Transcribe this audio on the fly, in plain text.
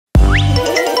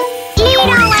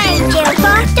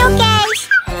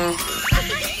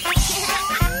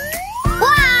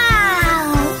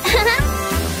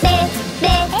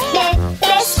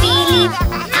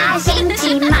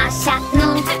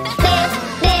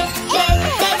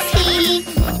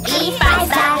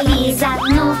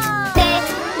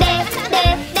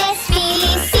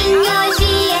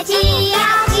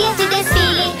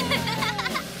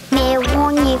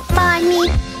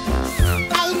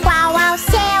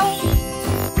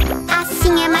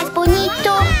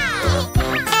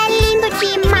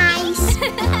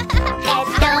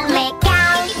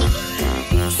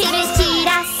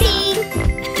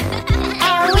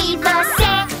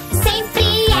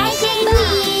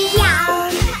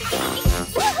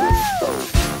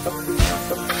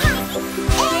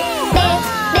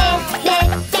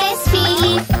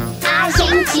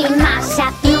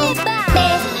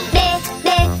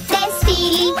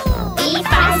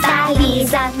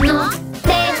no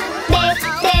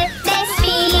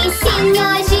desfile. Sim,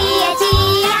 hoje é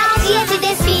dia de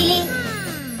desfile.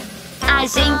 A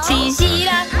gente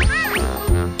gira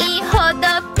e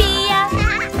rodopia,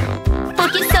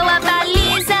 porque sou a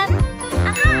baliza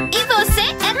e você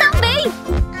é também.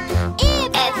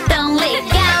 É tão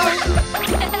legal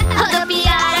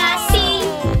rodopiar assim.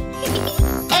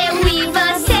 Eu e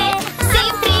você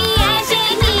sempre é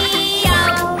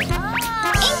genial.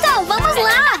 Então vamos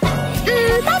lá.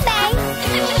 Tá bem.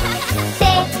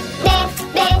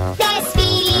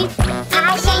 Desfile. A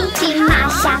gente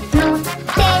marcha no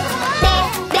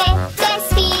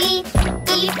desfile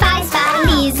e faz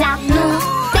baliza no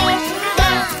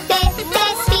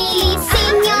desfile.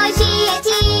 Sim, hoje é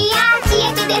dia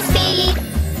de desfile.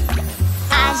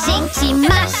 A gente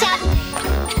marcha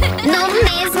no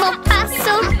mesmo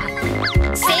passo,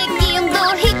 seguindo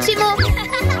o ritmo,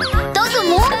 todo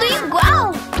mundo igual.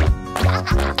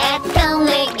 É tão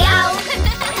legal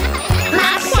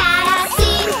marchar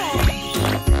assim.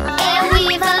 Eu e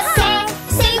você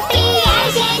sempre é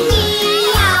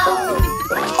genial.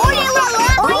 Olha lá,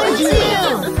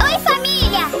 Joãozinho. Oi,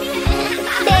 família.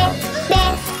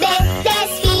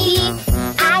 Desfile.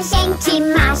 A gente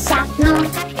marcha no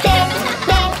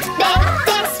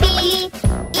desfile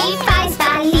e faz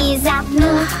baliza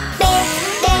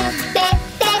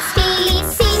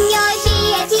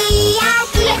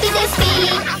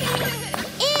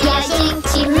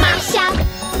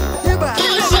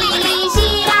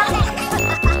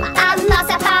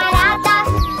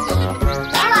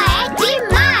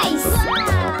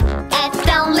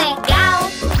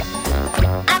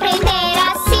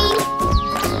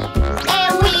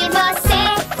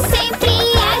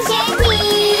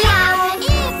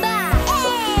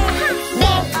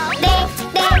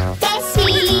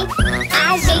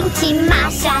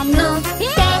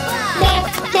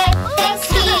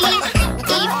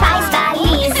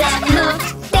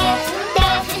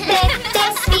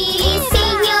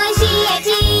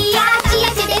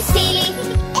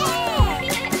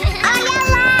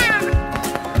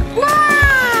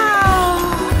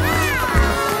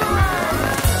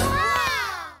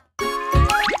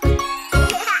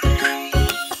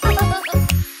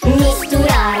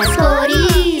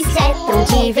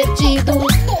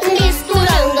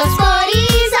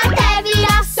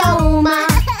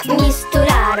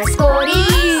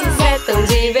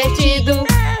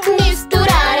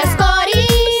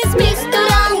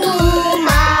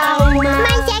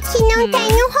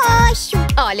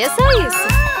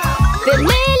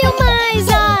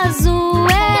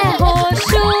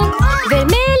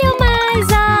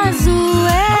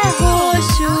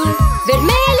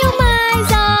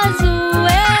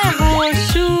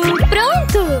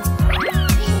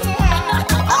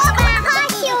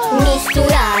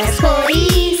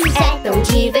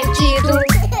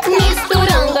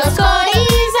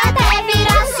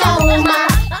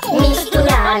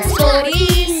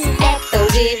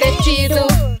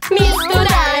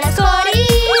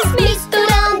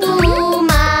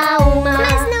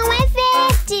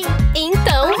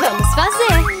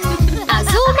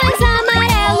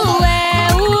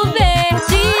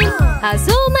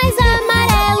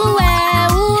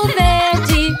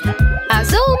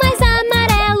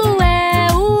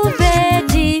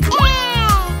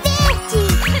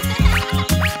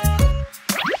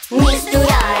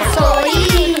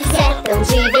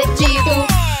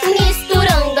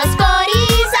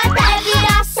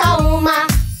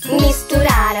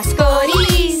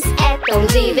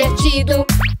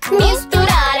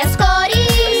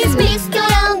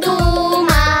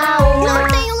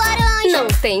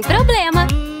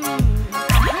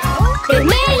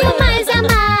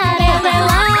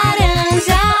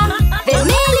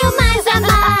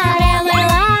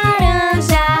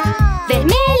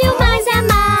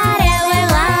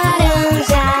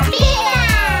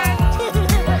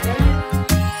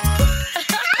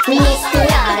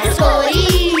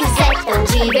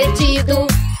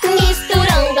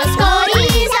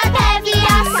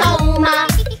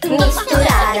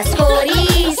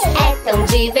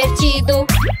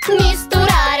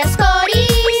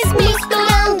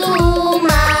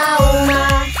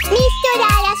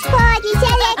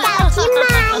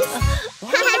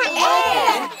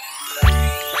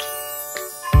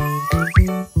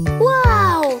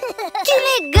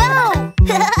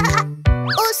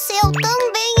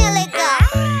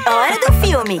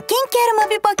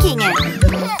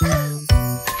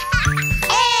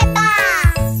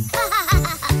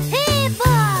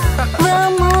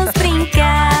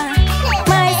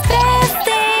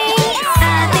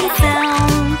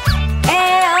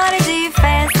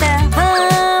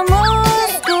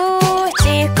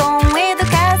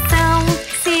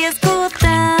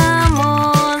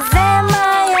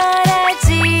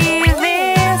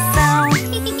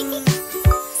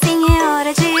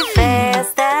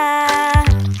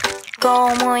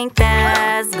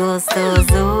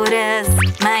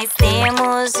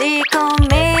Temos de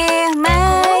comer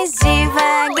mais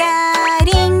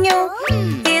devagarinho.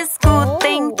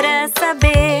 Escutem pra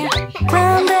saber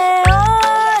quando é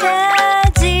hora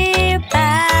de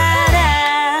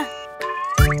parar.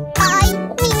 Ai,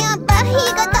 minha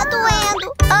barriga tá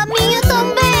doendo. A minha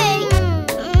também.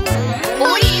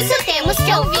 Por isso temos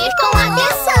que ouvir com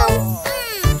atenção.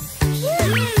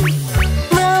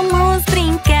 Vamos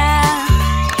brincar,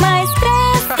 mas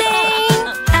prestem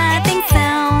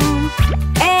atenção.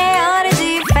 É hora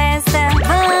de festa,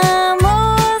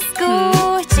 vamos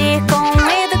curtir com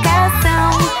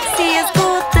educação. Se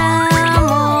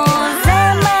escutamos,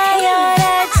 é maior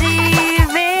a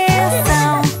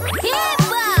diversão.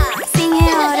 Sim, é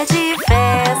hora de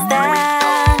festa,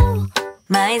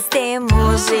 mas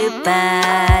temos de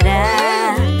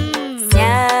parar. Se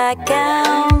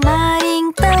acalmar,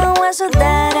 então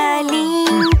ajudar a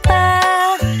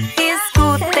limpar.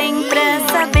 Escutem pra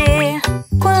saber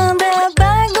quando a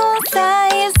bagunça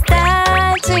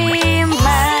está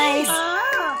demais.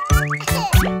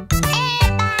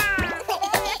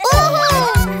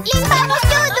 Uhul! Limpamos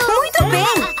tudo! Muito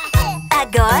bem!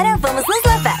 Agora vamos nos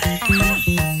lavar.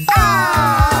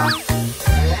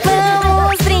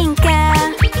 Vamos brincar,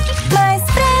 mas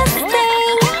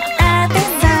prestem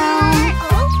atenção.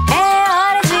 É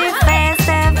hora de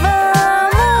festa,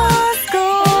 vamos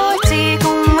curtir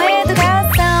com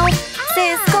educação. Se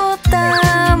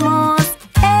escutamos,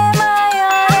 é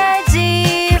maior a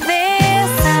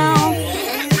diversão.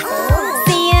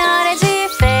 Sim, é hora de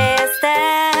festa,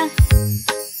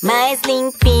 mais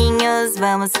limpinhos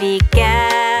vamos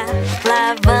ficar.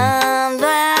 Lavando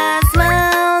as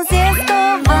mãos e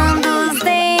escovando os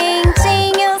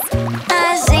dentinhos.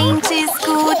 A gente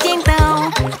escuta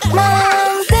então,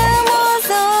 mandamos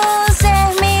os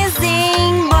germes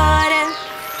embora.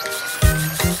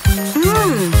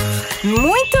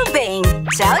 Muito bem!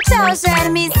 Tchau, tchau,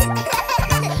 germes!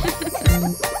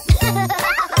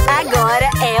 Agora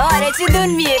é hora de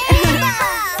dormir.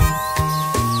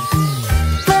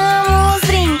 Vamos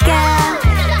brincar,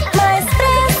 mas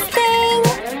prestem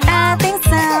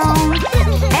atenção.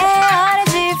 É hora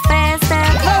de festa,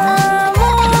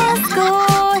 vamos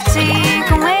curtir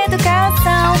com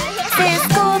educação. Se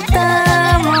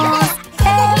escutamos,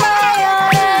 é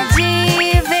maior a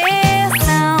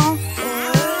diversão.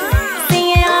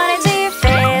 Sim, é hora de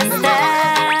festa,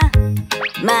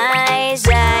 mas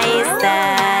já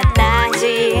está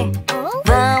tarde.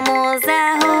 Vamos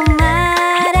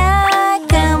arrumar a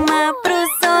cama pro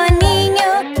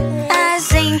soninho. A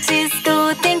gente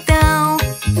escuta então,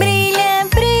 brilha,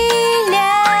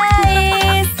 brilha,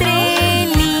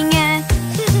 estrelinha.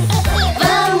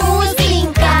 Vamos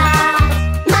brincar,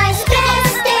 mas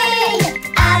prestem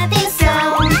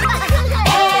atenção.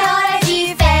 É hora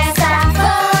de festa,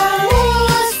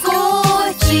 vamos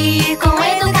curtir com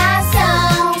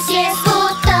educação. Se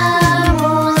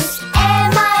escutamos, é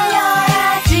maior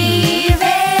a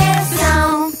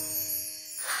diversão.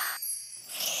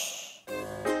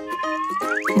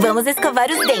 Vamos escovar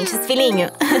os dentes, filhinho.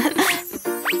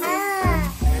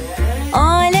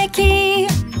 Olha aqui,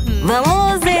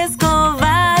 vamos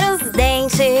escovar os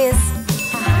dentes.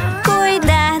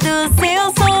 Cuidar do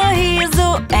seu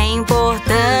sorriso é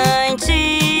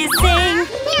importante, sim.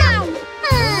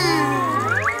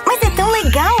 Mas é tão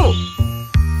legal!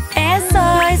 É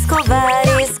só escovar,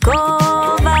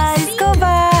 escovar,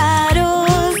 escovar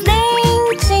os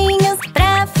dentinhos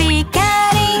pra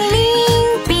ficarem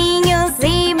limpinhos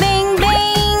e bem,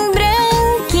 bem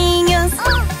branquinhos.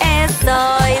 É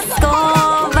só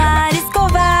escovar,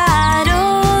 escovar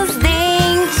os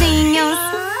dentinhos.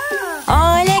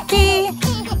 Olha aqui,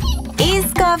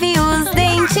 escove os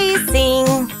dentes, sim.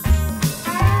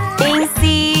 Em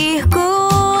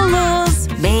círculos,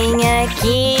 bem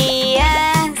aqui,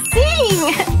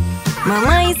 assim.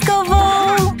 Mamãe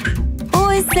escovou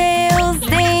os seus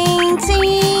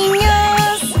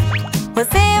dentinhos.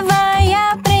 Você vai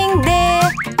aprender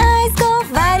a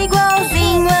escovar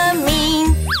igualzinho a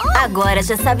mim. Agora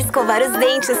já sabe escovar os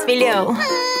dentes, filhão.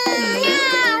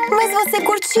 Mas você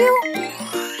curtiu?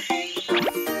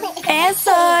 É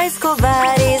só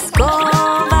escovar,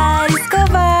 escovar,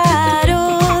 escovar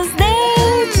os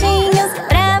dentinhos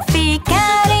pra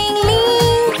ficarem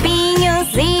limpinhos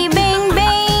e bem,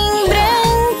 bem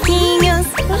branquinhos.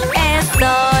 É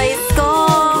só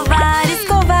escovar,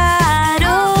 escovar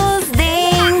os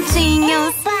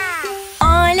dentinhos.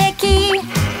 Olha aqui,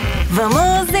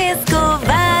 vamos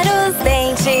escovar os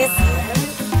dentes.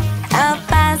 A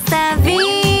pasta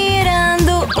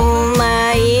virando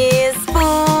uma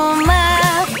espuma.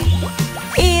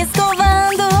 Escovar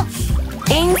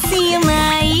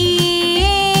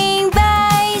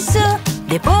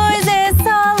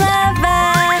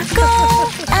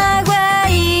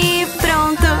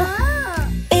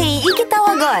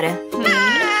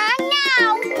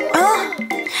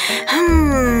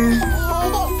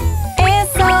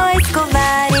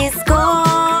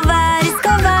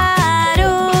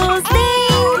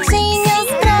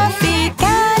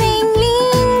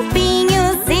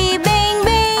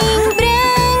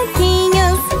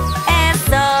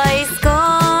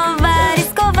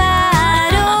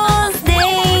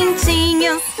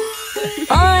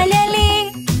Olha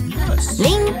ali,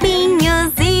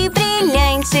 limpinhos e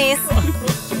brilhantes.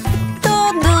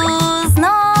 Todos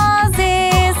nós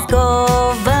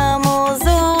escovamos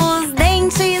os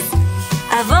dentes.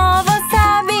 A vovó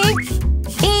sabe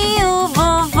e o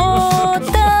vovô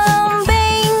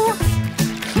também.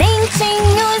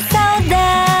 Dentinhos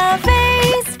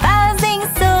saudáveis fazem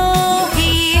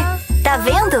sorrir. Tá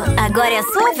vendo? Agora é a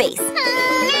sua vez.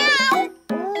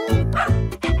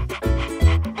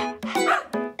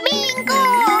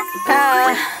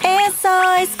 É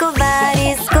só escovar,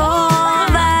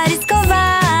 escovar,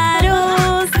 escovar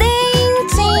os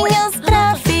dentinhos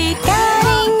pra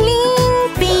ficarem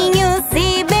limpinhos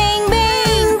e bem,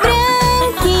 bem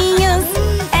branquinhos.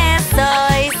 É só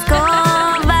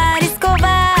escovar,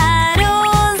 escovar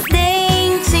os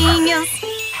dentinhos.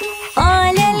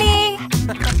 Olha ali,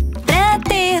 pra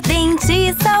ter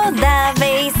dentes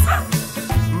saudáveis.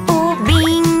 O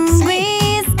bingo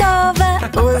escova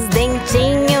os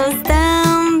dentinhos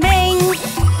também.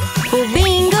 O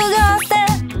bingo gosta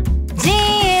de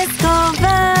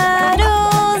escovar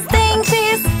os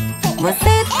dentes.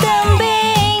 Você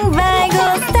também vai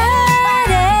gostar,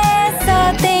 é só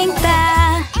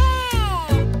tentar.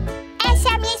 Essa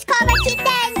é a minha escova de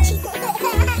dente.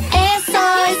 É só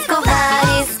escovar,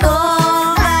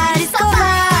 escovar,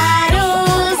 escovar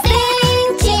os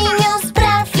dentinhos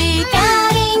pra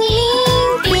ficarem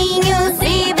limpinhos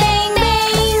e bem,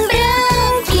 bem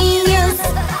branquinhos.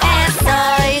 É só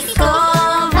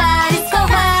escovar,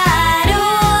 escovar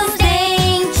os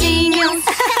dentinhos.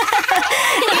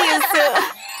 Isso!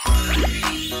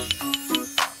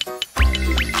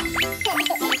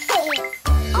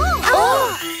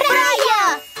 Praia!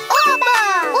 Oba!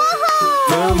 Uhul!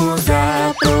 Vamos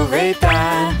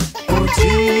aproveitar o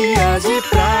dia de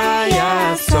praia,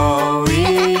 sol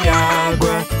e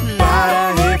água para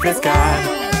refrescar.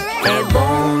 É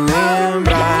bom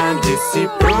lembrar de se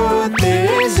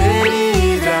proteger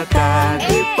e hidratar.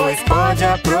 Depois pode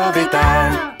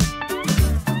aproveitar.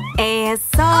 É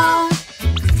só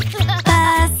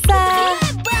passar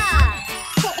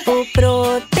o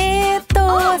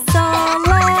protetor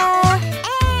solar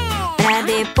pra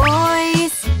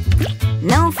depois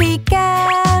não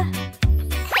ficar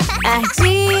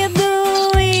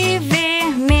ardido e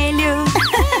vermelho.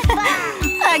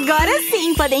 Agora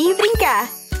sim, podem ir brincar.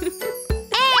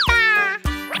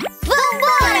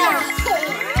 Vambora!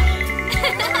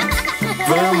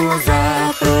 Vamos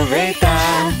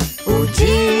aproveitar o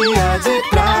dia de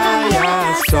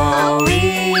praia, sol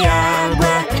e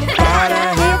água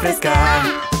para refrescar.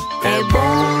 É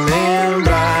bom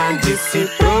lembrar de se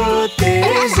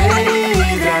proteger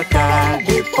e hidratar.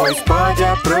 Depois pode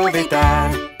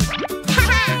aproveitar.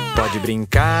 Pode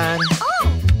brincar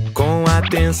com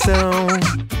atenção.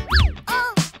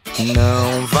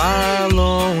 Não vá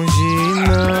longe,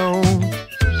 não,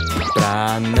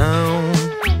 pra não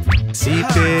se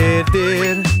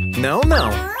perder. Não, não,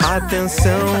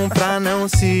 atenção pra não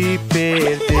se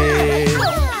perder.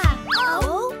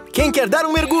 Quem quer dar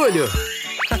um mergulho?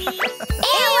 Eu!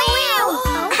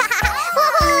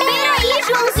 Peraí,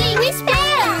 Joãozinho,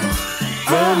 espera!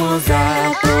 Vamos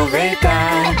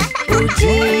aproveitar o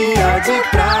dia de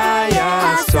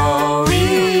praia, sol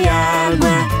e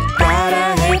água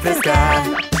para refrescar.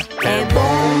 É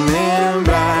bom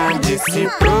lembrar de se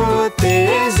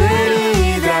proteger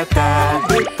e hidratar.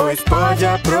 Depois pode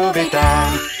aproveitar.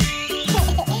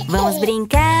 Vamos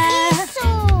brincar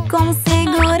com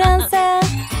segurança.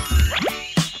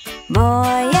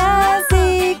 Boias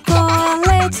e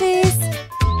coletes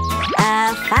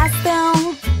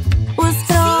afastam os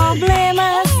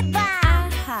problemas.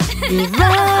 E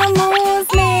vamos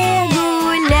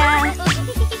mergulhar.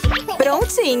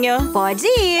 Prontinho, pode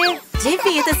ir.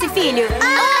 Divirta-se, filho.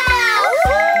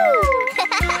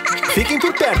 Fiquem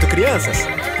por perto, crianças.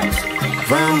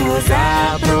 Vamos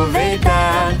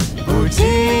aproveitar o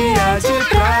dia de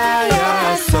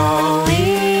praia, sol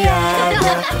e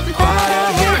água para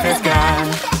refrescar.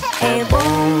 É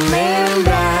bom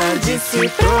lembrar de se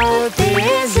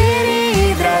proteger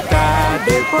e hidratar.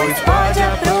 Depois pode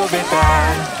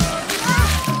aproveitar.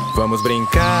 Vamos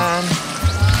brincar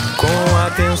com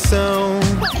atenção.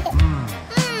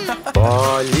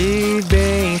 Olhe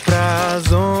bem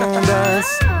pras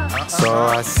ondas,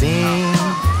 só assim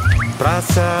pra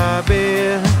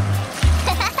saber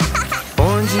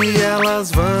onde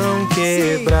elas vão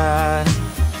quebrar.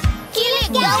 Que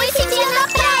legal esse dia na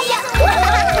praia!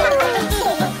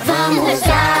 Vamos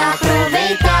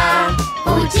aproveitar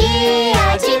o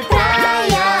dia de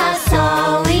praia,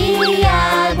 sol e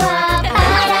água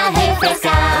para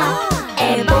refrescar.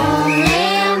 É bom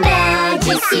lembrar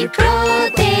de se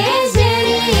proteger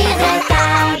e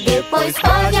hidratar. Depois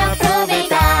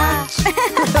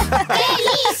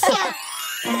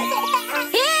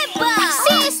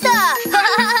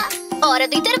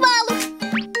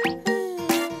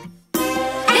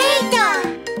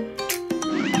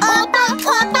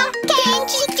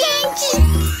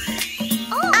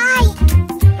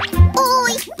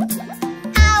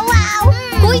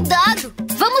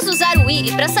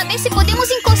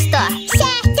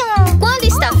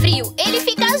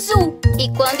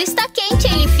está quente,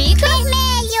 ele fica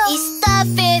vermelho. Está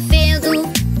fervendo,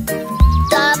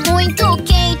 tá muito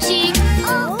quente.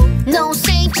 Não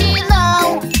sente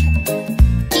não,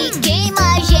 que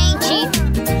queima a gente.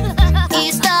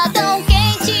 Está tão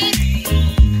quente,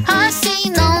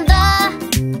 assim não dá.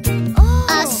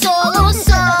 A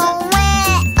solução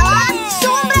é a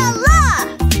sombra lá.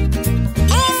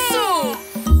 Isso!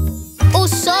 O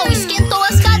sol esquentou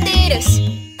as cadeiras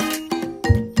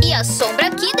e a sombra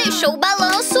aqui deixou o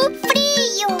balanço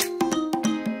frio.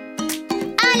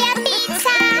 Olha a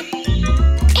pizza!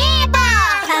 Eba!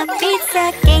 A pizza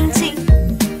quente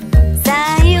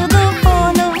saiu do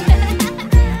forno.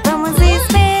 Vamos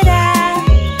esperar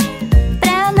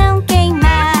pra não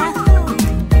queimar.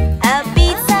 A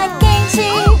pizza quente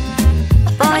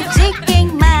pode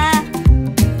queimar.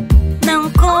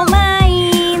 Não coma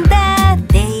ainda,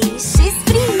 deixe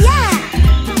esfriar.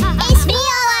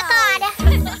 Esfriou agora!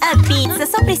 A pizza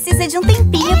só precisa de um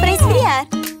tempinho pra esfriar.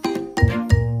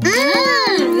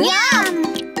 Nham!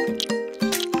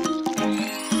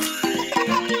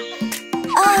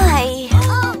 Ai!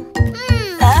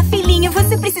 Ah, filhinho,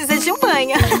 você precisa de um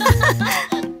banho.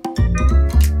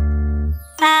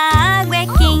 A água é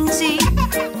quente,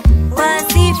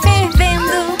 quase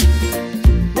fervendo.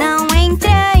 Não entre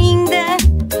ainda,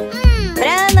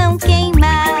 pra não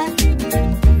queimar.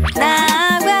 Na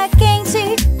água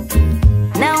quente,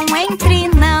 não entre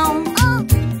não.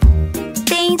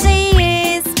 Tem de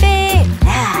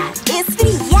esperar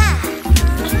esfriar.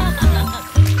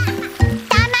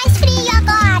 Tá mais frio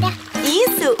agora.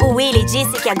 Isso, o Willy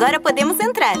disse que agora podemos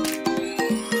entrar.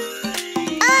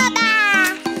 Oba!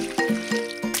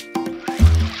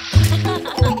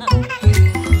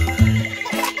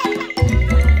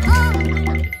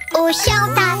 O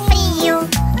chão tá frio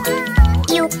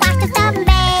e o quarto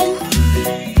também.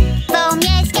 Vou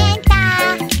me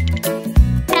esquentar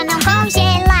pra não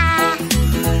congelar.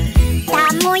 Tá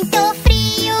muito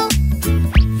frio,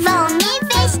 vou me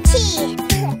vestir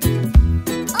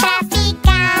pra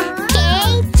ficar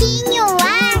quentinho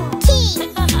aqui.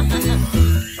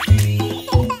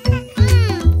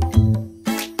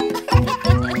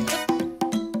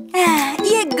 Ah, e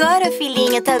agora,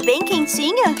 filhinha, tá bem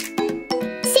quentinho?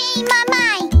 Sim,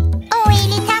 mamãe. O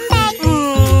Willy também.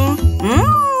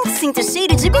 Sinto o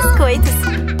cheiro de biscoitos.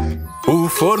 O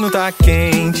forno tá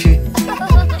quente,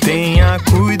 tenha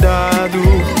cuidado.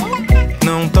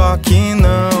 Não toque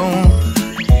não,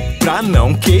 pra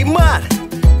não queimar.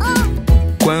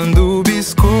 Quando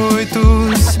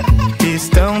biscoitos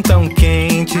estão tão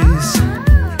quentes,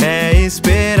 é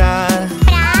esperar.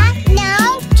 Pra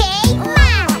não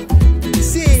queimar.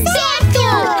 Sim! Certo!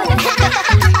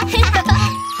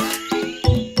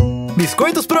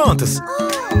 Biscoitos prontos!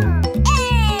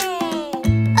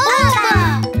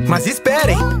 Oba! Mas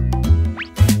esperem!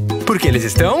 Porque eles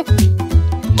estão...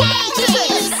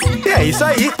 Quentes! É isso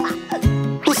aí!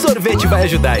 O sorvete vai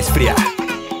ajudar a esfriar.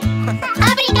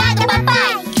 Obrigada,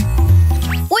 papai!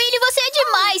 Willy, você é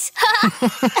demais!